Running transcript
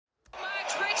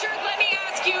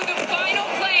you the final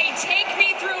play. Take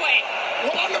me through it.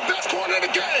 Well, I'm the best corner in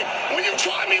the game. When you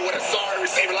try me with a sorry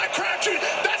receiver like Crabtree,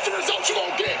 that's the result you're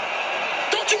going to get.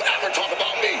 Don't you ever talk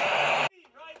about me.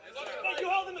 Hey, you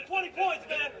held him to 20 points,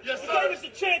 man. Yes, sir. You gave us a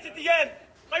chance at the end.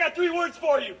 I got 3 words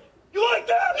for you. You like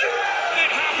that? Yeah!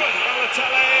 It happened.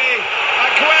 Balotelli.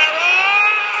 Aguero!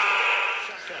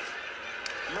 Shotgun.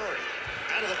 Murray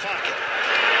out of the pocket.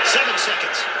 7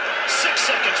 seconds. 6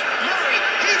 seconds. Murray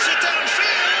heaves it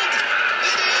downfield.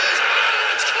 It is.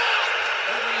 Oh, it's caught.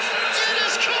 It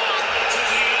is caught.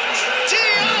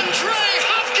 DeAndre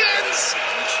Hopkins.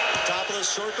 Top of the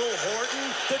circle.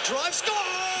 Horton. The drive score.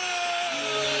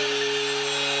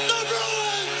 The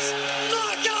Bruins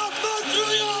knock out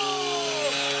Montreal.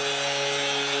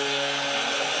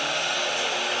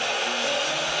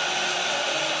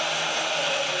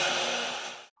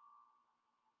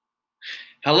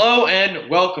 Hello and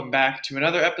welcome back to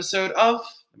another episode of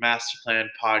the Master Plan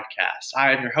Podcast.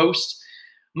 I am your host,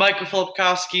 Michael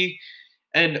Filipkowski,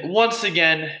 and once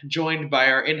again joined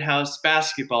by our in-house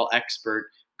basketball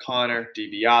expert, Connor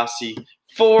DeBiasi,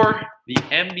 for the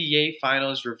NBA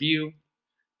Finals review.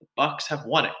 The Bucks have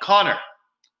won it. Connor,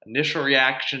 initial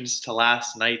reactions to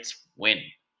last night's win.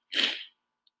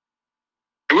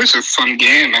 It was a fun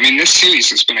game. I mean, this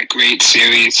series has been a great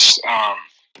series.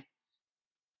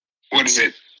 What is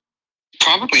it?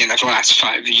 Probably in the last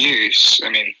 5 years. I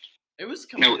mean, It was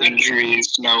no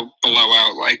injuries, no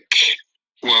blowout like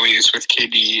Warriors with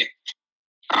KD.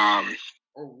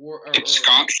 It's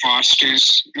Scott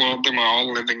Foster's world, and we're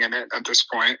all living in it at this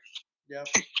point. Yep.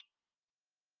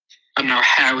 I don't know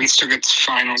how he still gets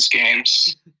finals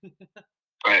games,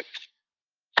 but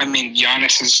I mean,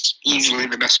 Giannis is easily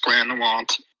the best player in the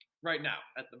world. Right now,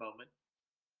 at the moment.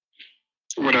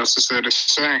 What else is there to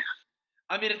say?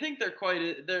 I mean, I think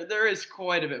there is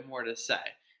quite a bit more to say.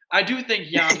 I do think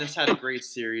Giannis had a great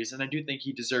series, and I do think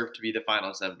he deserved to be the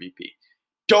Finals MVP.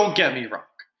 Don't get me wrong,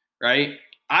 right?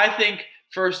 I think,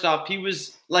 first off, he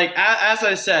was, like, as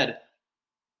I said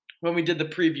when we did the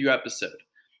preview episode,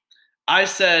 I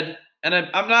said, and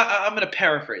I'm going to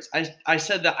paraphrase. I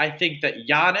said that I think that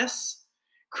Giannis,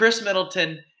 Chris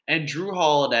Middleton, and Drew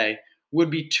Holiday would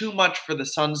be too much for the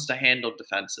Suns to handle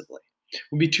defensively.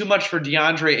 Would be too much for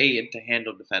DeAndre Ayton to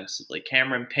handle defensively.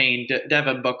 Cameron Payne,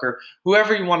 Devin Booker,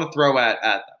 whoever you want to throw at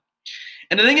them.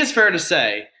 And I think it's fair to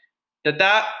say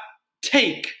that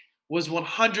take was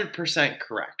 100%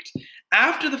 correct.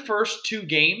 After the first 2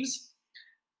 games,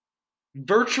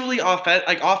 virtually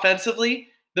offensively,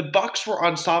 the Bucks were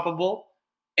unstoppable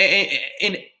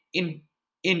in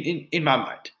my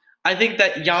mind. I think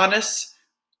that Giannis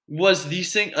was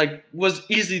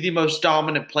easily the most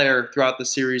dominant player throughout the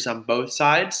series on both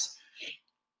sides,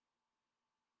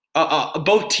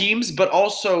 both teams, but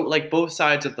also like both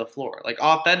sides of the floor. Like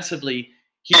offensively,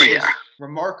 he was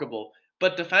remarkable,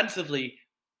 but defensively,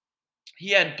 he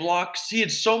had blocks. He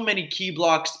had so many key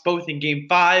blocks, both in Game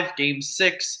 5, Game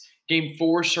 6, Game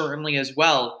 4, certainly as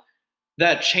well,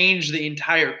 that changed the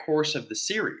entire course of the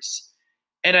series.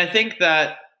 And I think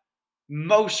that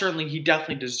most certainly he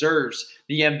definitely deserves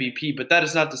the MVP, but that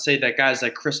is not to say that guys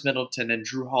like Chris Middleton and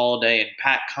Drew Holiday and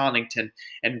Pat Connaughton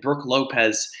and Brook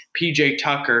Lopez, PJ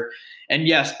Tucker, and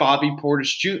yes, Bobby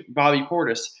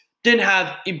Portis didn't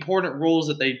have important roles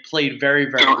that they played very,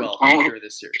 very well through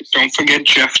this series. Don't forget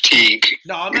Jeff Teague.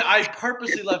 No, I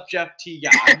purposely left Jeff Teague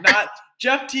out.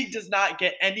 Jeff Teague does not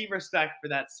get any respect for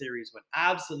that series win.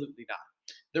 Absolutely not.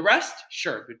 The rest,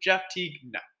 sure, but Jeff Teague,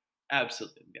 no.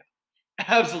 Absolutely not.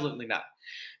 Absolutely not.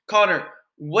 Connor,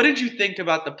 what did you think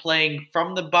about the playing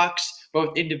from the Bucks,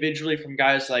 both individually from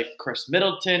guys like Chris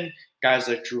Middleton, guys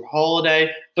like Drew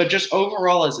Holiday, but just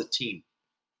overall as a team?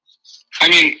 I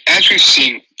mean, as we've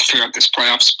seen throughout this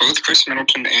playoffs, both Chris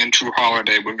Middleton and Drew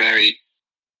Holiday were very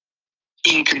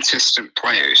inconsistent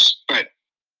players. But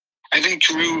I think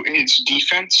Drew, in his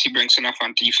defense, he brings enough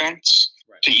on defense.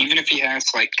 Right. So even if he has,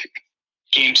 like,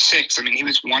 Game 6, I mean, he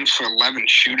was 1 for 11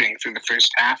 shooting through the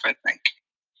first half, I think.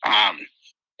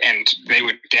 And they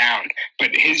were down.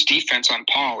 But his defense on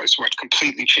Paul is what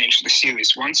completely changed the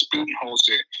series. Once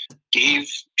Budenholzer gave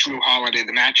Drew Holiday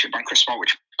the matchup on Chris Paul,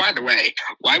 which, by the way,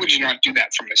 why would you not do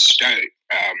that from the start,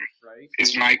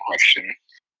 is my question.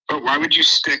 But why would you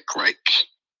stick, like,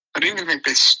 I don't even think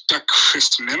they stuck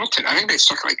Chris Middleton. I think they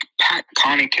stuck, like, Pat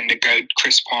Connaughton to guard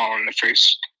Chris Paul in the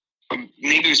first,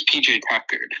 maybe it was PJ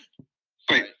Tucker.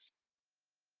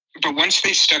 But once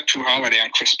they stuck Drew Holiday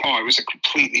on Chris Paul, it was a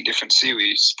completely different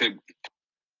series. The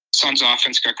Suns'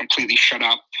 offense got completely shut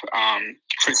up.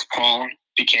 Chris Paul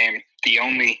became the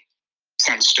only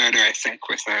Suns starter, I think,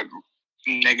 with a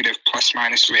negative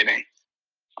plus-minus rating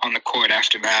on the court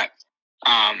after that.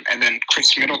 And then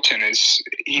Chris Middleton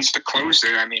he's the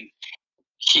closer. I mean,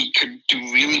 he could do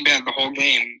really bad the whole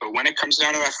game, but when it comes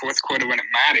down to that fourth quarter, when it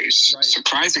matters,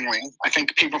 surprisingly, I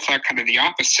think people thought kind of the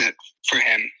opposite for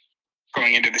him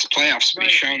going into this playoffs. But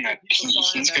he's shown that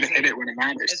he's going to hit it when it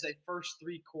matters. As a first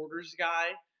three quarters guy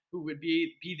who would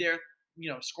be there,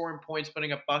 scoring points,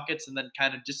 putting up buckets, and then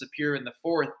kind of disappear in the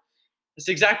fourth. It's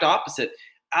the exact opposite.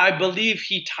 I believe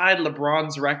he tied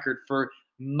LeBron's record for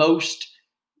most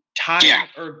time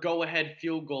or go-ahead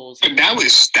field goals. But that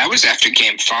was after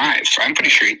Game 5. I'm pretty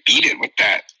sure he beat it with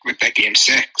that Game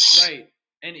 6. Right,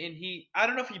 and he, I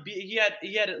don't know if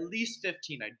he had at least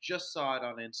 15. I just saw it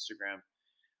on Instagram.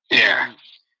 Yeah.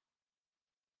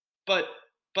 But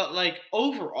like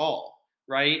overall,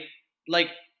 right? Like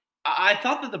I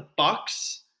thought that the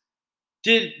Bucks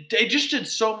did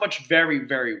so much very,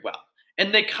 very well.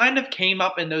 And they kind of came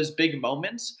up in those big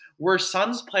moments where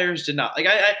Suns players did not. Like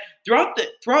I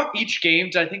throughout each game,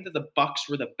 did I think that the Bucks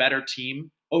were the better team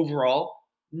overall?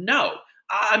 No.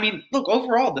 I mean, look,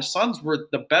 overall the Suns were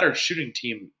the better shooting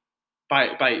team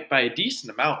by a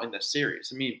decent amount in this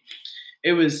series. I mean,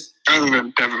 it was other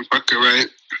than Devin Booker, right?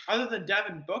 Other than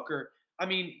Devin Booker, I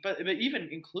mean, but even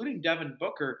including Devin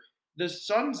Booker, the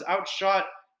Suns outshot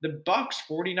the Bucks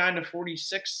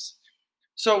 49-46.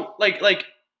 So like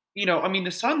I mean,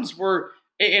 the Suns were,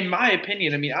 in my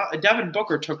opinion, I mean, Devin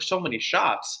Booker took so many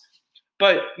shots,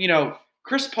 but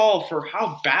Chris Paul, for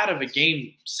how bad of a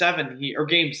Game 7 or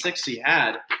Game 6 he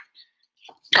had.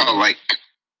 Oh, like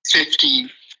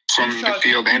 50 from the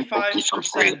field and 50 from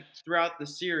three throughout the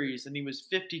series, and he was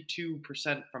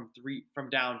 52% from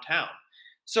downtown.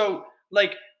 So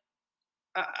like,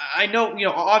 I know,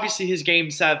 obviously his Game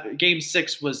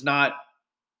 6 was not,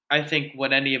 I think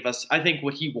what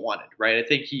he wanted, right? I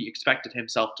think he expected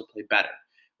himself to play better,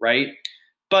 right?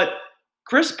 But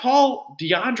Chris Paul,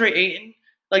 DeAndre Ayton,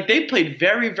 like they played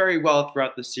very, very well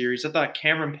throughout the series. I thought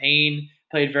Cameron Payne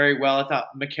played very well. I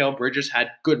thought Mikal Bridges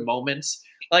had good moments.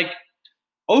 Like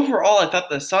overall, I thought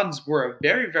the Suns were a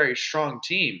very, very strong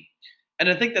team. And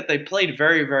I think that they played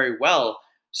very, very well.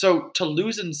 So to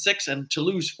lose in 6 and to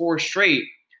lose 4 straight,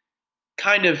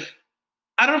 kind of,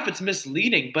 I don't know if it's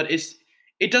misleading, but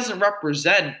it doesn't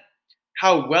represent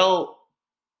how well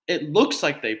it looks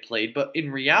like they played, but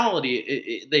in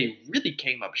reality, they really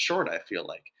came up short, I feel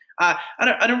like. I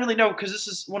don't really know, because this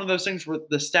is one of those things where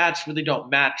the stats really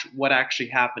don't match what actually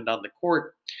happened on the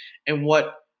court and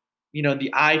what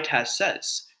the eye test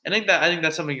says. I think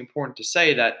that's something important to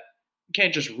say, that you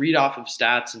can't just read off of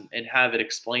stats and have it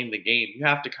explain the game. You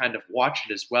have to kind of watch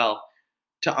it as well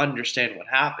to understand what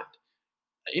happened.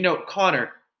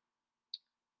 Connor,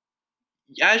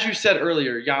 as you said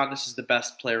earlier, Giannis is the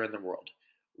best player in the world.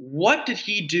 What did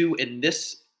he do in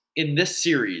this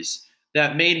series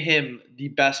that made him the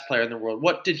best player in the world?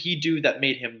 What did he do that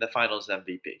made him the Finals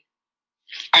MVP?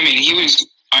 I mean, he was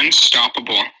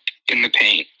unstoppable in the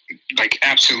paint, like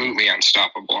absolutely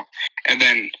unstoppable. And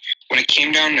then when it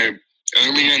came down to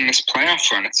earlier in this playoff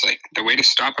run, it's like the way to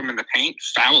stop him in the paint,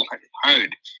 foul him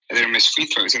hard, and then miss free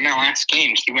throws. In that last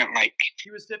game, he went like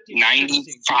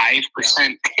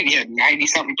 95%, yeah,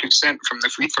 90-something% from the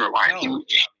free throw line.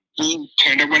 He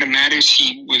turned up when it matters.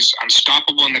 He was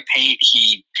unstoppable in the paint.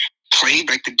 He played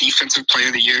like the defensive player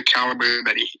of the year caliber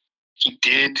that he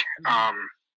did.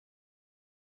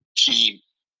 He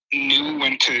knew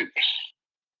when to.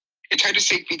 It's hard to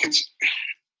say because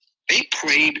they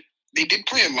did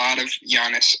play a lot of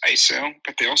Giannis ISO,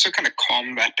 but they also kind of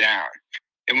calmed that down.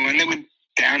 And when they were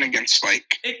down against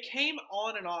it came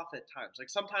on and off at times. Like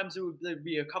sometimes there'd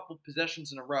be a couple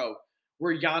possessions in a row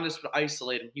where Giannis would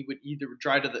isolate and he would either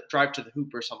drive to the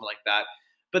hoop or something like that.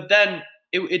 But then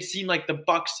it seemed like the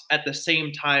Bucks at the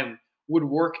same time would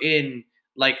work in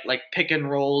like pick and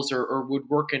rolls or would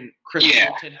work in Chris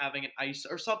Middleton having an ice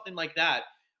or something like that.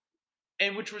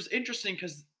 And which was interesting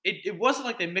because it wasn't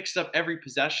like they mixed up every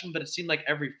possession, but it seemed like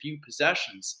every few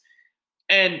possessions.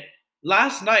 And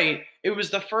last night, it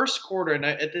was the first quarter, and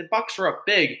the Bucks were up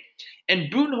big,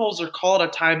 and Budenholzer called a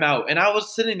timeout. And I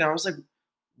was sitting there, I was like,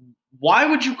 why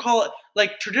would you call it?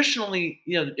 Like, traditionally,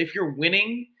 if you're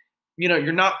winning,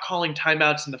 you're not calling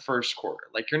timeouts in the first quarter.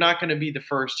 Like, you're not going to be the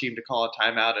first team to call a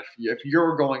timeout if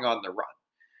you're going on the run.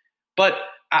 But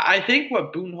I think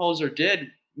what Budenholzer did,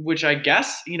 which I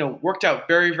guess, worked out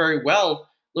very, very well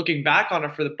looking back on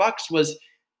it for the Bucks, was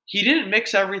he didn't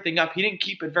mix everything up. He didn't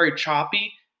keep it very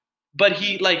choppy, but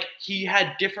he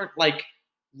had different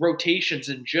rotations,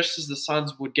 and just as the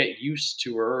Suns would get used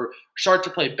to or start to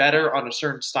play better on a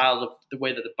certain style of the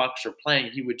way that the Bucks are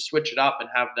playing, he would switch it up and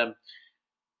have them,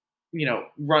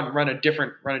 run a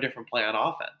different play on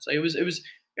offense. It was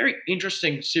very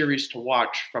interesting series to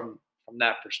watch from from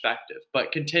that perspective.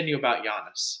 But continue about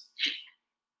Giannis.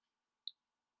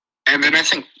 And then I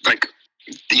think like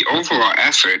the overall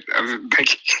effort of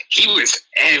like he was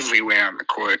everywhere on the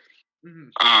court.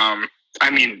 Mm-hmm. I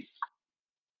mean,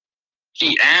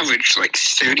 he averaged like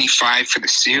 35 for the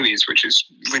series, which is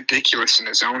ridiculous in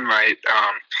his own right.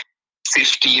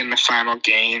 50 in the final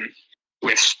game,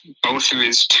 with both of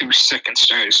his two second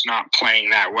stars not playing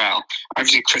that well.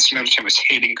 Obviously, Chris Middleton was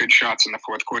hitting good shots in the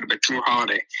fourth quarter, but Drew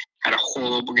Holiday had a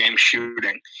horrible game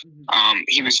shooting.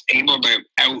 He was able to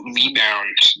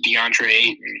out-rebound DeAndre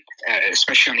Ayton,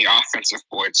 especially on the offensive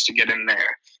boards, to get in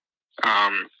there.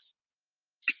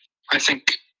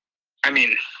 I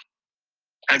mean,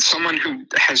 as someone who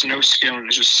has no skill and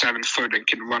is just 7 foot and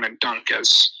can run and dunk,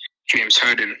 as James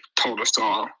Harden told us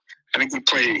all, I think he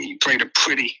played a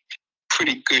pretty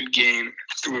good game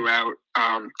throughout.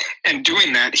 And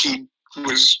doing that, he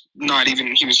was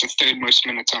the third most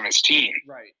minutes on his team.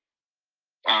 Right.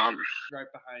 Right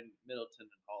behind Middleton and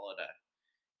Holiday.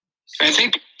 So, I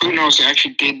think Budenholzer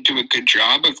actually did do a good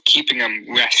job of keeping him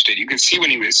rested. You could see when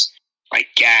he was like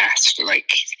gassed,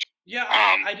 like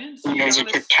I didn't see Budenholzer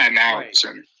Giannis, put 10 outs.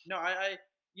 Right. And no,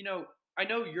 I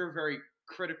know you're very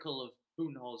critical of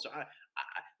Budenholzer.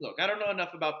 Look, I don't know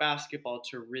enough about basketball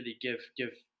to really give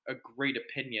a great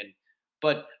opinion,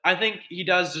 but I think he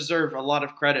does deserve a lot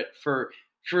of credit for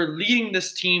leading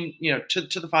this team,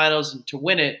 to the finals and to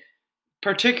win it,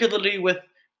 particularly with,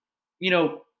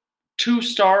 2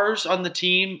 stars on the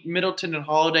team, Middleton and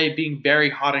Holiday, being very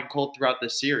hot and cold throughout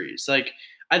the series. Like,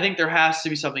 I think there has to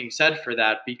be something said for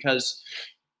that, because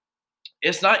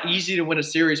it's not easy to win a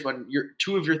series when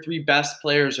 2 of your 3 best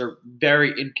players are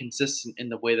very inconsistent in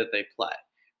the way that they play,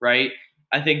 right?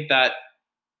 I think that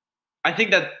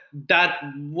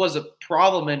was a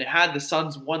problem, and had the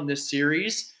Suns won this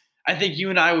series, I think you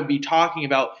and I would be talking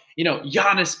about,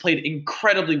 Giannis played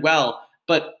incredibly well,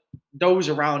 but those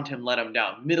around him let him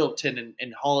down. Middleton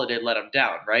and Holiday let him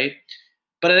down, right?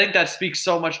 But I think that speaks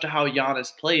so much to how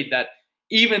Giannis played that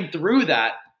even through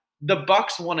that, the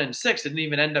Bucks won in 6, didn't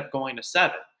even end up going to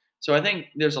 7. So I think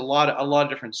there's a lot of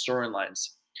different storylines.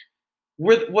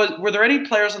 Were there any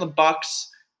players on the Bucks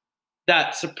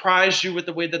that surprised you with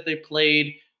the way that they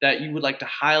played that you would like to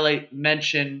highlight,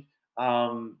 mention,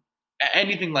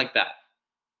 anything like that?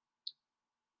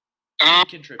 I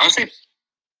think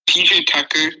PJ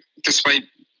Tucker, despite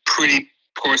pretty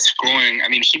poor scoring, I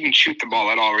mean, he didn't shoot the ball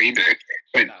at all either.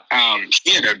 But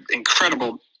he had an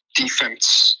incredible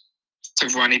defense to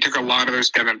run. He took a lot of those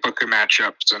Devin Booker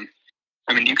matchups, and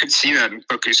I mean, you could see that in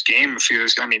Booker's game. He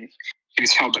was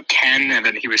held to 10, and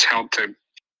then he was held to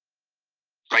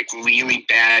like really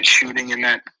bad shooting in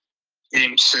that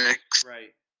game 6.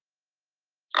 Right.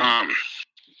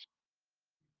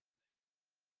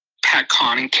 Pat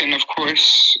Connaughton, of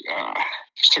course,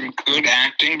 some good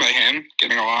acting by him,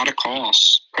 getting a lot of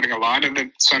calls, putting a lot of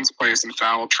the Suns players in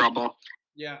foul trouble.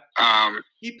 Yeah.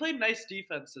 He played nice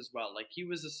defense as well. Like, he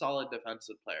was a solid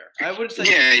defensive player. I would say.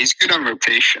 Yeah, he's good on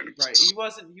rotation. Right. He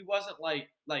wasn't like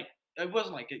it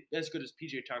wasn't like as good as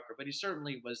PJ Tucker, but he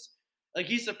certainly was. Like,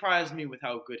 he surprised me with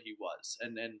how good he was,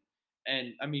 and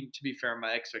I mean, to be fair,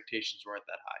 my expectations weren't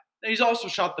that high. And he's also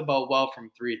shot the ball well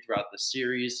from 3 throughout the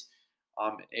series.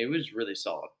 It was really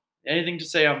solid. Anything to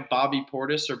say on Bobby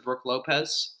Portis or Brook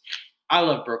Lopez? I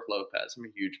love Brook Lopez. I'm a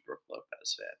huge Brook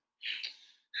Lopez fan.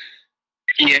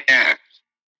 Yeah,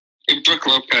 Brook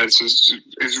Lopez is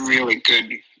really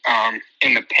good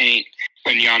in the paint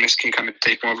when Giannis can kind of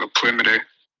take more of a perimeter.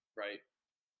 Right.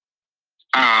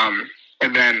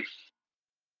 And then,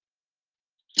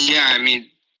 yeah, I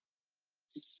mean,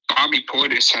 Bobby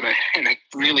Portis had a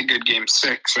really good game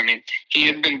 6. I mean, he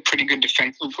had been pretty good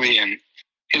defensively, and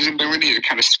his ability to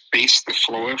kind of space the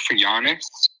floor for Giannis,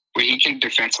 where he can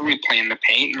defensively play in the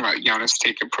paint and let Giannis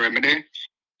take a perimeter,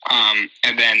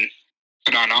 and then,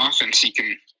 but on offense, he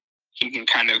can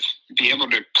kind of be able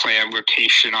to play a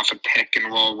rotation off a pick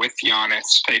and roll with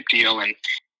Giannis type deal and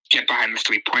get behind the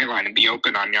 3-point line and be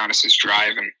open on Giannis's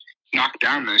drive and knock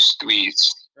down those threes.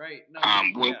 Right. No,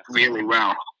 worked really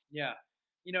well. Yeah.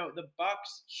 The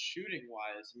Bucks shooting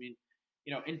wise, I mean,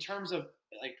 in terms of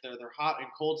like their hot and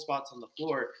cold spots on the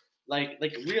floor, like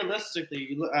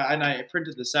realistically, and I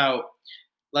printed this out,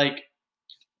 like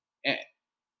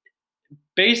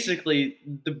basically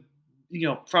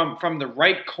from the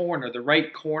right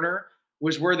corner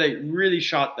was where they really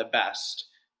shot the best.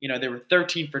 They were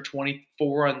 13 for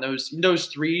 24 on those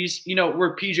threes.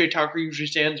 Where PJ Tucker usually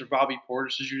stands or Bobby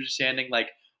Portis is usually standing, like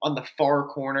on the far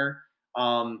corner.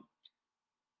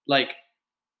 Like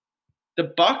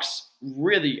the Bucks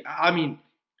really, I mean,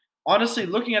 honestly,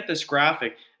 looking at this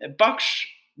graphic, the Bucks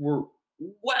were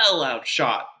well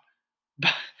outshot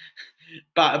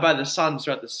by the Suns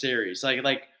throughout the series.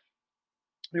 Like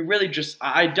it really just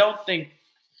I don't think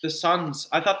the Suns.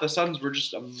 I thought the Suns were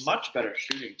just a much better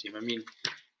shooting team. I mean,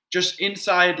 just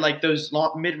inside like those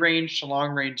mid-range to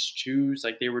long-range twos,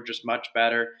 like they were just much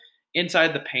better.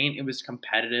 Inside the paint, it was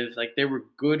competitive. Like they were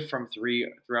good from three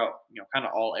throughout, kind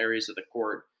of all areas of the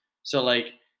court. So like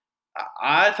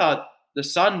I thought the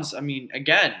Suns, I mean,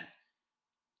 again,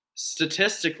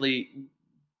 statistically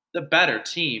the better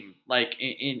team, like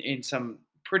in some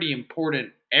pretty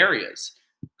important areas.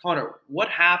 Connor, what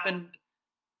happened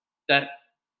what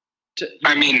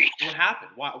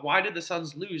happened? Why did the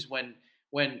Suns lose when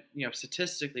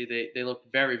statistically they look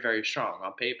very, very strong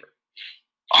on paper?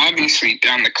 Obviously,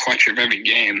 down the clutch of every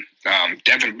game,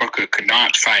 Devin Booker could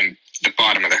not find the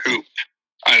bottom of the hoop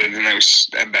other than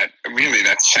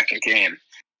that second game.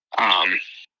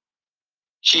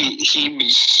 He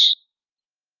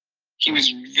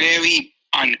was very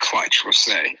unclutch, we'll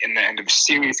say, in the end of the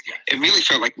series. It really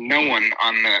felt like no one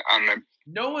on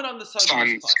the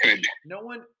Suns could. No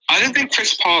one other than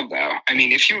Chris Paul, though. I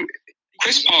mean,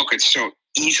 Chris Paul could still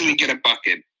easily get a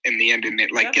bucket in the end of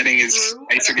it, like getting his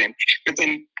ice game. But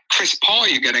then Chris Paul,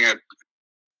 you're getting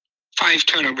 5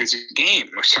 turnovers a game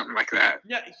or something like that.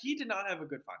 Yeah, he did not have a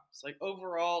good finals. Like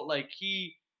overall, like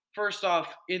he first off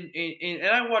and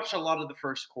I watched a lot of the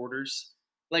first quarters.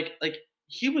 Like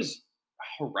he was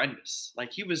horrendous.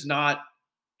 Like he was not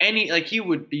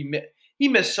he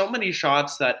missed so many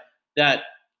shots that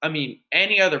I mean,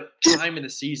 any other time in the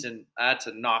season, that's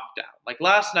a knockdown. Like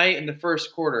last night in the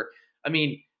first quarter, I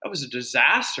mean, that was a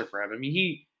disaster for him. I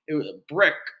mean, it was a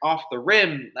brick off the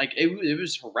rim. Like it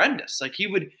was horrendous. Like he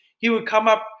would come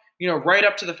up, right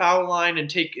up to the foul line and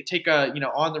take a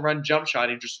on the run jump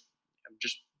shot and just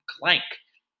clank.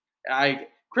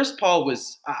 Chris Paul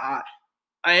was.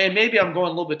 And maybe I'm going a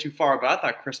little bit too far, but I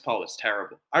thought Chris Paul was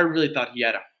terrible. I really thought he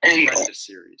had a horrendous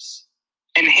series.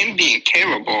 And him being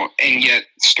terrible and yet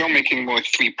still making more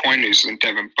 3-pointers than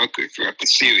Devin Booker throughout the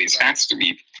series has to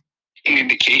be an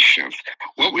indication of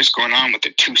what was going on with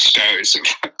the 2 stars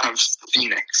of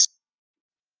Phoenix.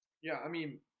 Yeah, I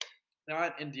mean,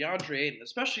 and DeAndre Ayton,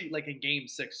 especially like in Game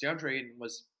 6, DeAndre Ayton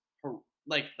was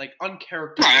like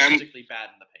uncharacteristically bad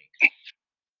in the paint.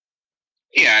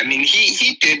 Yeah, I mean,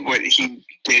 he did what he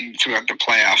did throughout the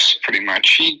playoffs pretty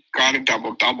much. He got a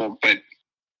double-double, but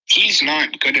he's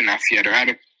not good enough yet or out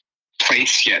of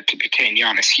place yet to contain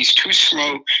Giannis. He's too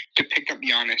slow to pick up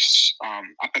Giannis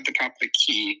up at the top of the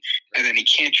key, and then he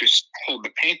can't just hold the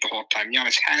paint the whole time.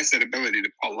 Giannis has that ability to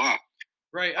pull up.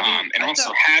 Right.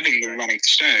 Having the running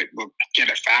start will get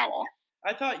a foul.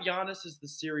 I thought Giannis, as the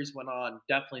series went on,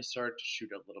 definitely started to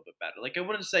shoot a little bit better. Like, I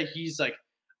wouldn't say he's like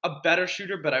a better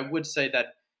shooter, but I would say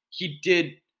that he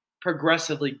did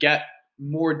progressively get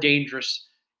more dangerous,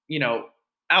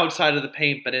 outside of the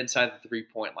paint, but inside the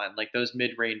 3-point line, like those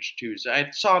mid-range twos. I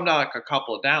saw him knock a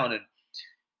couple down, and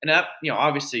that,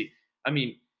 obviously, I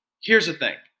mean, here's the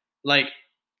thing. Like,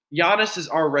 Giannis is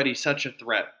already such a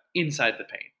threat inside the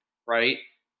paint, right?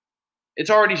 It's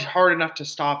already hard enough to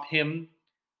stop him,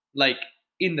 like,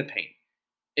 in the paint.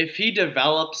 If he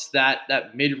develops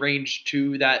that mid-range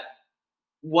two, that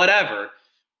whatever,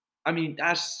 I mean,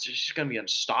 that's just going to be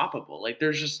unstoppable. Like,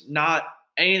 there's just not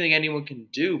anything anyone can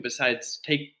do besides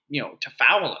to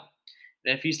foul him.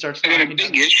 And if he starts and then a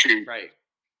big issue right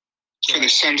for the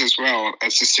Suns as well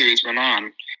as the series went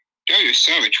on, Dario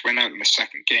Saric went out in the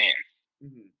second game.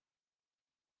 Mm-hmm.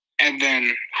 And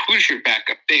then who's your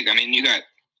backup big? I mean, you got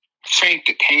Frank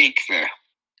the Tank,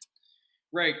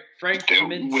 Frank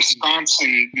the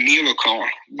Wisconsin miracle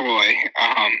boy.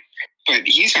 But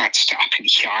he's not stopping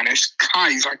Giannis.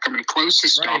 God, he's not coming close to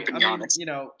stopping Giannis.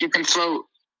 You can throw.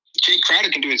 Jay Crowder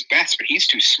can do his best, but he's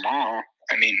too small.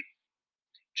 I mean,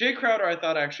 Jay Crowder, I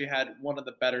thought, actually had one of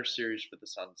the better series for the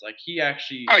Suns. Like, he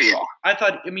actually. Oh yeah. I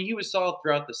thought. I mean, he was solid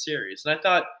throughout the series, and I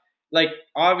thought, like,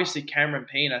 obviously Cameron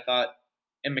Payne, I thought,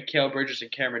 and Mikal Bridges and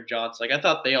Cameron Johnson, like, I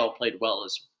thought they all played well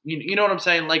as. You know what I'm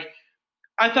saying? Like,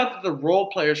 I thought that the role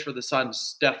players for the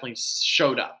Suns definitely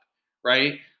showed up,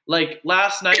 right? Like,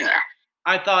 last night,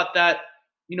 I thought that,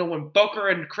 when Booker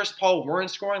and Chris Paul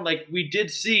weren't scoring, like, we did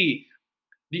see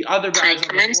the other guys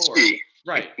on the floor.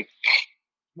 Right.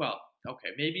 Well, okay,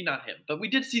 maybe not him, but we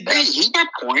did see that. Hey, he got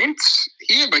points.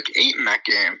 He had like 8 in that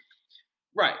game.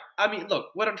 Right. I mean,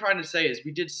 look, what I'm trying to say is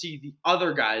we did see the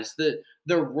other guys, the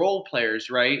role players,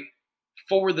 right,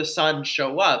 for the Suns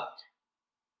show up,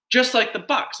 just like the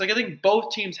Bucks. Like, I think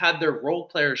both teams had their role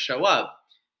players show up.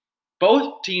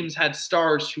 Both teams had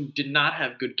stars who did not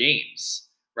have good games,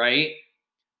 right?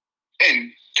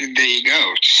 And there you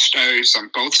go. Stars on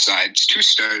both sides. 2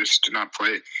 stars did not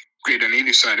play great on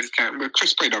either side. But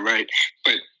Chris played all right,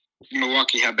 but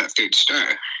Milwaukee had that third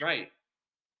star. Right.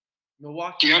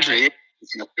 Milwaukee. DeAndre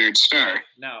is a third star.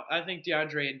 No, I think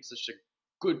DeAndre Ayton's such a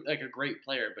great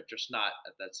player, but just not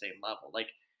at that same level. Like,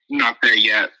 not there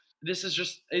yet. This is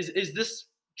just is this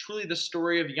truly the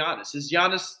story of Giannis? Is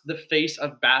Giannis the face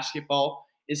of basketball?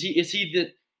 Is he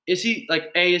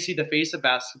the face of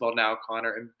basketball now,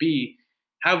 Connor? And B,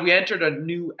 have we entered a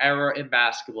new era in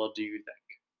basketball, do you think?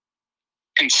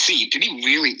 And C, did he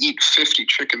really eat 50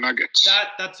 chicken nuggets?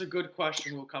 That's a good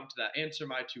question. We'll come to that. Answer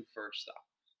my two first, though.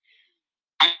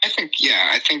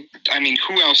 I mean,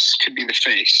 who else could be the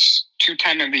face?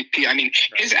 2-time MVP. I mean,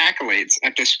 right. His accolades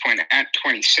at this point at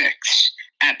 26,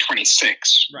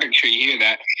 right. Make sure you hear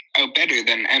that, are better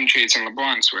than MJ's and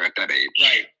LeBron's were at that age.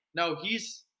 Right. No,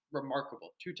 he's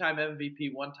remarkable. 2-time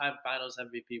MVP, 1-time Finals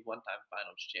MVP, 1-time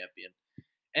Finals champion.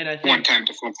 And I think 1-time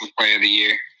Defensive Player of the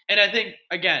Year. And I think,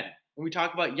 again, when we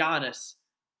talk about Giannis,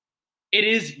 it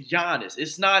is Giannis.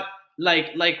 It's not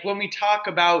like when we talk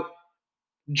about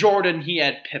Jordan, he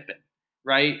had Pippen,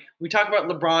 right? We talk about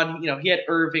LeBron, he had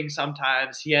Irving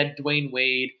sometimes. He had Dwayne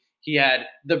Wade. He had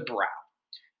the Brown.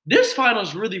 This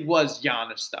finals really was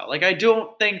Giannis, though. Like, I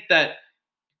don't think that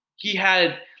he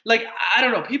had, like, I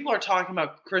don't know. People are talking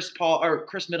about Chris Paul or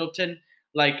Chris Middleton,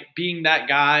 like, being that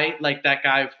guy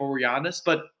for Giannis.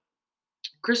 But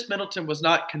Chris Middleton was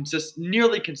not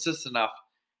nearly consistent enough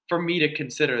for me to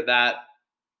consider that.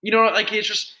 It's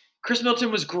just, Chris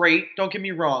Middleton was great. Don't get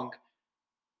me wrong.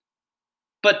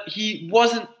 But he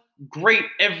wasn't great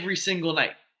every single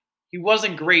night. He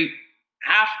wasn't great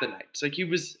half the nights. Like, he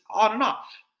was on and off.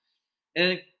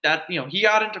 And that, he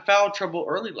got into foul trouble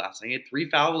early last night. He had 3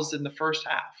 fouls in the first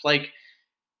half. Like,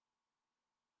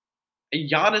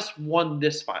 Giannis won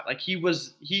this final. Like, he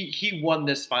won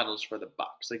this finals for the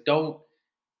Bucks. Like, don't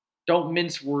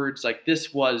mince words. Like,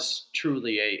 this was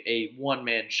truly a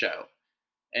one-man show.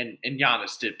 And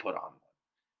Giannis did put on one.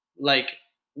 Like,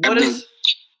 what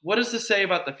does this say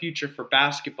about the future for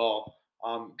basketball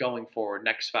going forward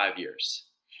next 5 years?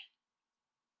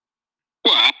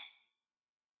 Well,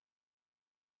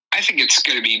 I think it's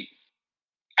going to be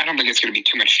 – I don't think it's going to be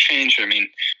too much change. I mean,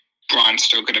 Bron's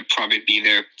still going to probably be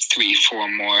there 3-4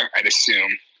 more, I'd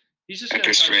assume. He's just going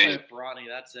to play with Bronny.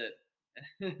 That's it.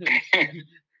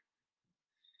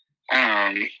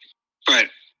 But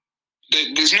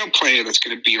there's no player that's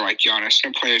going to be like Giannis.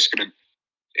 No player is going to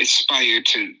aspire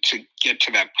to get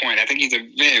to that point. I think he's a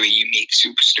very unique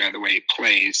superstar the way he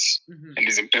plays and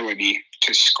his ability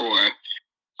to score.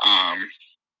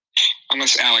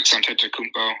 Unless Alex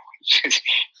Antetokounmpo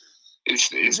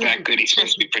is that good. He's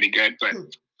supposed to be pretty good, but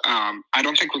I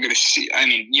don't think we're going to see. I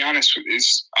mean, Giannis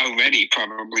is already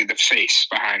probably the face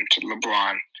behind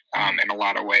LeBron in a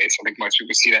lot of ways. I think most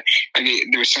people see that. I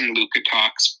mean, there was some Luka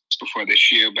talks before this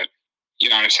year, but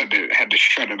Giannis had to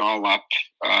shut it all up.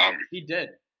 He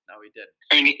did. No, he did.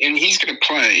 I mean, and he's going to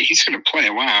play. He's going to play.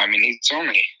 Wow. I mean, he's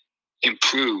only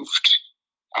improved.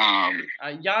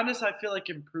 Giannis, I feel like,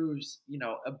 improves,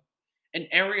 an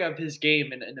area of his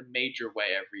game in a major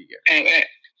way every year.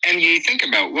 And you think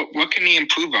about what can he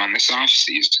improve on this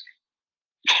offseason?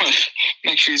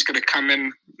 Next year he's going to come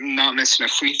in not missing a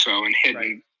free throw and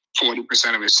hitting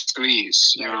 40% of his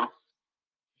threes. You know.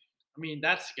 I mean,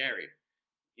 that's scary.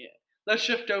 Yeah. Let's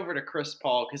shift over to Chris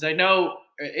Paul, because I know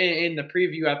in the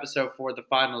preview episode for the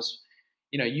finals,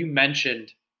 you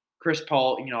mentioned Chris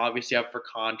Paul, obviously up for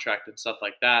contract and stuff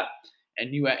like that,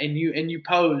 and you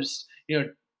posed,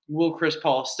 will Chris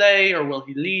Paul stay or will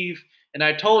he leave? And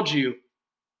I told you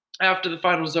after the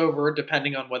finals over,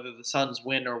 depending on whether the Suns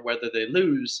win or whether they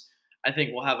lose, I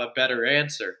think we'll have a better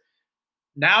answer.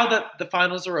 Now that the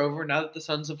finals are over, now that the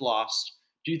Suns have lost,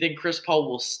 do you think Chris Paul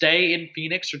will stay in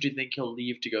Phoenix, or do you think he'll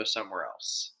leave to go somewhere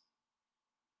else?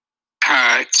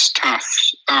 It's tough.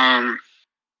 I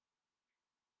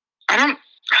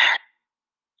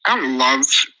don't love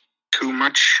too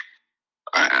much.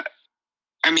 I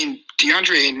mean,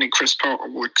 DeAndre Ayton and Chris Paul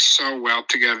work so well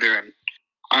together, and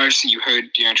obviously you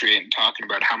heard DeAndre Ayton talking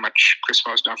about how much Chris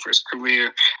Paul's done for his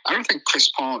career. I don't think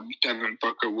Chris Paul and Devin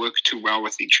Booker work too well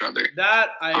with each other. That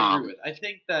I agree with. I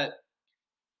think that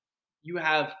you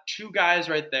have two guys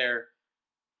right there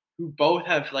who both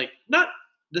have, not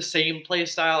the same play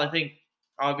style. I think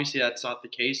obviously that's not the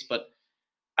case, but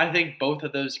I think both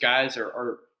of those guys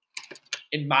are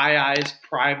in my eyes,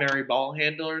 primary ball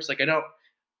handlers. And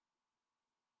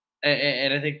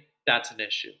I think that's an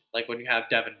issue. Like when you have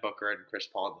Devin Booker and Chris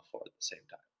Paul on the floor at the same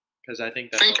time, because I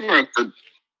think that's thinking about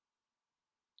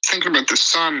the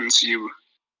Suns.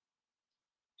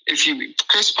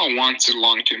 Chris Paul wants a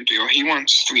long-term deal. He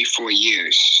wants 3-4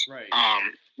 years. Right.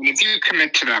 And if you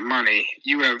commit to that money,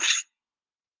 you have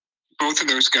both of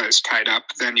those guys tied up.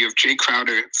 Then you have Jay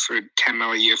Crowder for $10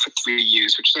 million a year for 3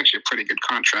 years, which is actually a pretty good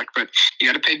contract. But you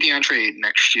got to pay DeAndre Ayton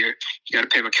next year. You got to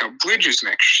pay Mikal Bridges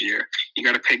next year. You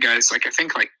got to pay guys like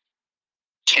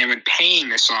Cameron Payne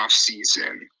this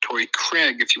offseason, Torrey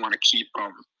Craig if you want to keep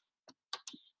him.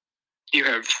 You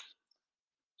have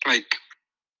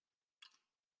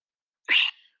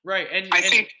right, and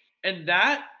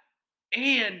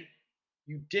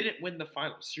you didn't win the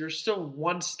finals. You're still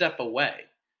one step away,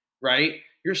 right?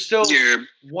 You're still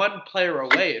one player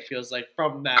away. It feels like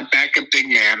from that a backup big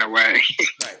man away.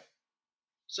 Right.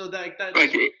 So that's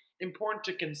important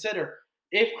to consider.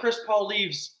 If Chris Paul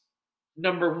leaves,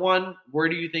 number one, where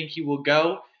do you think he will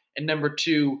go? And number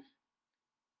two,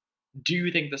 do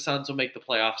you think the Suns will make the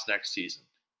playoffs next season?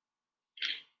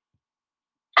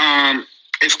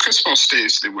 If Chris Paul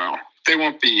stays, they will. They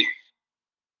won't be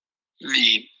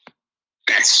the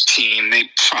best team. I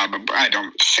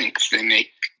don't think they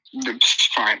make the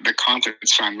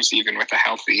conference finals even with a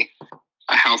healthy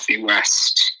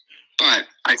West. But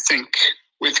I think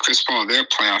with Chris Paul, they're a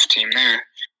playoff team. They're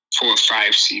 4 or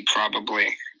 5 seed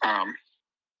probably,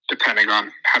 depending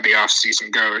on how the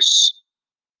offseason goes.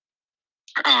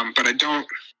 But I don't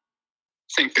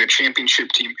think they're a championship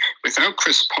team. Without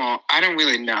Chris Paul, I don't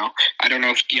really know. I don't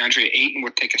know if DeAndre Ayton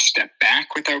would take a step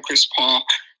back without Chris Paul.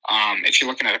 If you're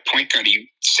looking at a point guard, are you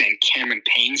saying Cameron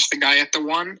Payne's the guy at the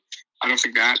 1? I don't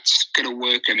think that's going to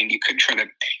work. I mean, you could try to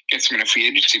get someone in free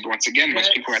agency, but once again,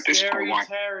 most people at this point want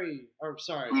Terry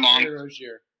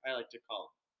Rozier, I like to call him.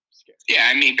 Scary. Yeah,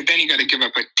 I mean, but then you got to give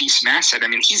up a decent asset. I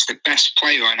mean, he's the best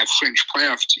player on a fringe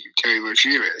playoff team, Terry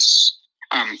Rozier is.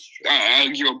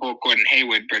 Arguable Gordon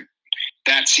Hayward, but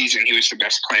that season he was the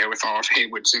best player with all of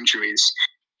Hayward's injuries.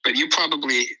 But you're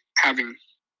probably having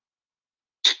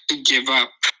to give up.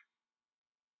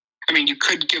 I mean, you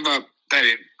could give up that.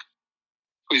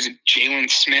 Was it Jalen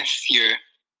Smith? You're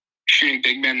shooting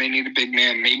big man. They need a big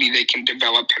man. Maybe they can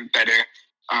develop him better.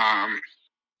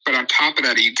 But on top of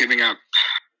that, are you giving up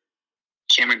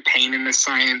Cameron Payne in the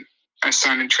sign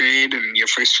and trade and your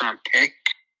first round pick?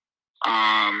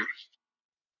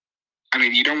 I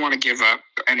mean, you don't want to give up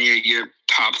any of your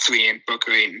top 3 in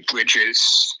Booker and Bridges.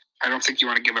 I don't think you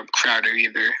want to give up Crowder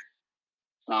either.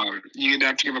 You'd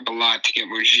have to give up a lot to get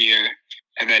Rozier,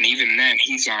 and then even then,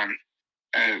 he's on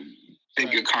a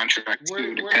bigger contract to pay.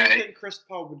 Where do you think Chris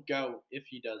Paul would go if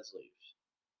he does leave?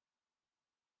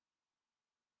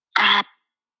 I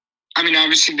mean,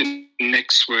 obviously the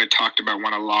Knicks were talked about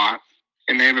one a lot,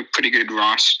 and they have a pretty good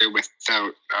roster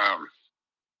without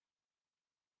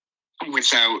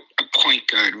a point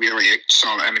guard, really.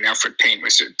 I mean, Alfred Payton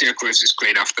Dirk Lewis is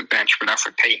great off the bench, but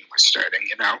Alfred Payton was starting,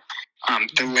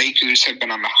 The Lakers have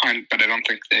been on the hunt, but I don't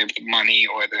think they have the money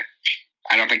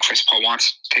I don't think Chris Paul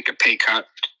wants to take a pay cut.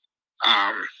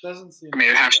 Doesn't seem. I mean,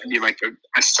 it has to be like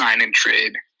a sign and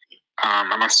trade,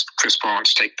 unless Chris Paul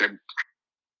wants to take the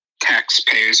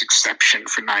taxpayers exception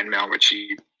for $9 million, which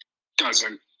he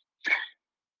doesn't.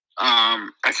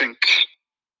 I think,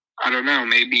 I don't know,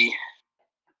 maybe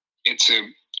it's a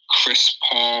Chris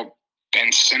Paul,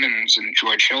 Ben Simmons, and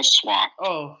George Hill swap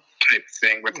type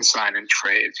thing with a sign and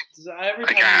trade.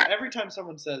 Every time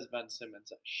someone says Ben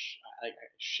Simmons, I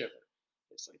shiver.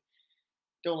 It's like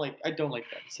I don't like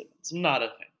Ben Simmons. I'm not a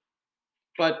fan.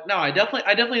 But no, I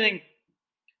definitely think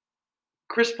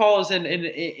Chris Paul is in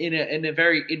a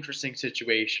very interesting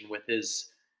situation with his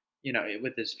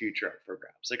future up for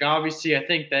grabs. Like, obviously, I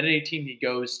think that any team he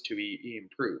goes to, he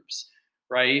improves,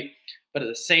 right? But at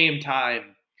the same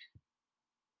time,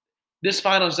 this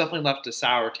finals definitely left a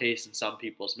sour taste in some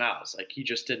people's mouths. Like, he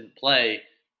just didn't play.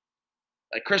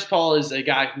 Like, Chris Paul is a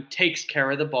guy who takes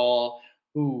care of the ball,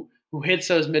 who hits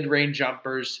those mid-range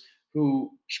jumpers,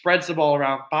 who spreads the ball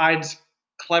around, finds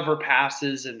clever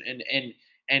passes, and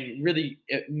really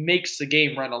it makes the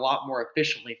game run a lot more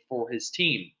efficiently for his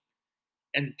team.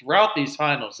 And throughout these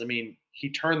finals, I mean, he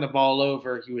turned the ball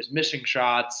over. He was missing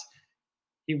shots.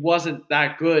 He wasn't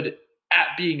that good at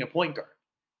being a point guard.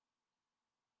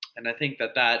 And I think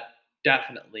that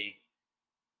definitely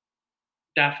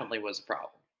was a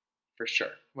problem, for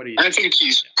sure. What do you think? I think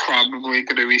he's probably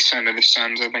going to re-sign to the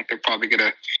Suns. I think they're probably going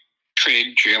to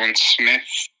trade Jalen Smith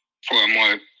for a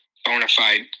more bona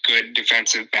fide, good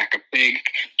defensive backup big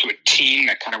to a team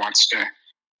that kind of wants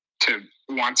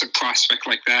a prospect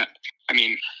like that. I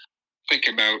mean, think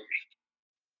about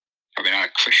probably not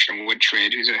a Christian Wood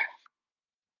trade. Who's a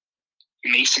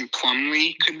Mason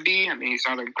Plumlee could be. I mean, he's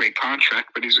not a great contract,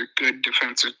 but he's a good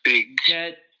defensive big.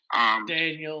 Get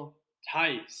Daniel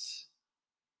Tice.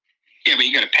 Yeah, but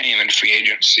you got to pay him in free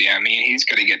agency. I mean, he's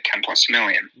got to get $10+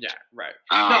 million. Yeah, right.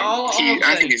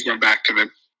 I think he's going back to the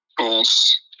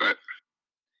Bulls, but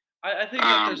I think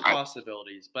that there's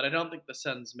possibilities, but I don't think the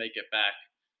Suns make it back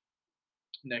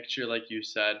next year, like you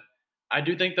said. I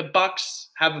do think the Bucks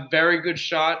have a very good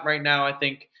shot right now. I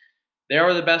think they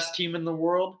are the best team in the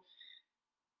world,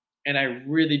 and I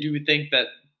really do think that,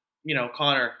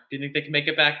 Connor, do you think they can make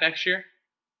it back next year?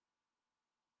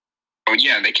 Oh,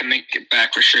 yeah, they can make it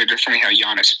back for sure. Definitely how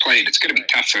Giannis played. It's going to be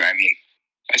tougher. I mean,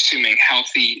 assuming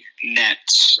healthy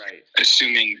Nets,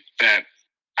 assuming that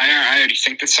I already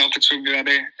think the Celtics will be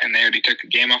better, and they already took a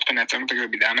game off the Nets. I don't think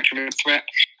it'll be that much of a threat,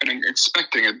 but I'm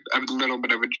expecting a little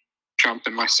bit of a jump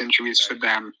and less injuries for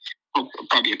them.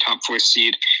 Probably a top 4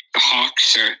 seed. The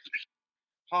Hawks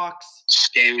are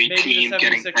scary team,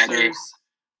 getting better.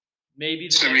 Maybe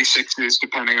the 76ers,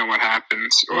 depending on what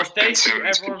happens. Well, thank you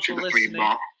everyone for listening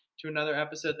to another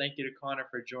episode. Thank you to Connor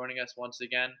for joining us once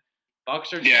again.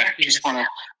 Bucks are champions. Just want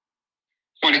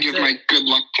to give my good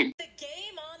luck to the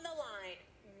game on the line.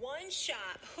 One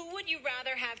shot. Who would you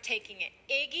rather have taking it,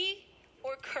 Iggy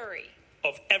or Curry?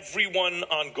 Of everyone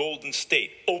on Golden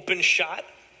State, open shot,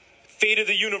 fate of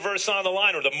the universe on the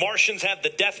line, or the Martians have the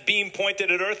death beam pointed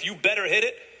at Earth, you better hit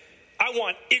it. I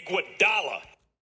want Iguodala.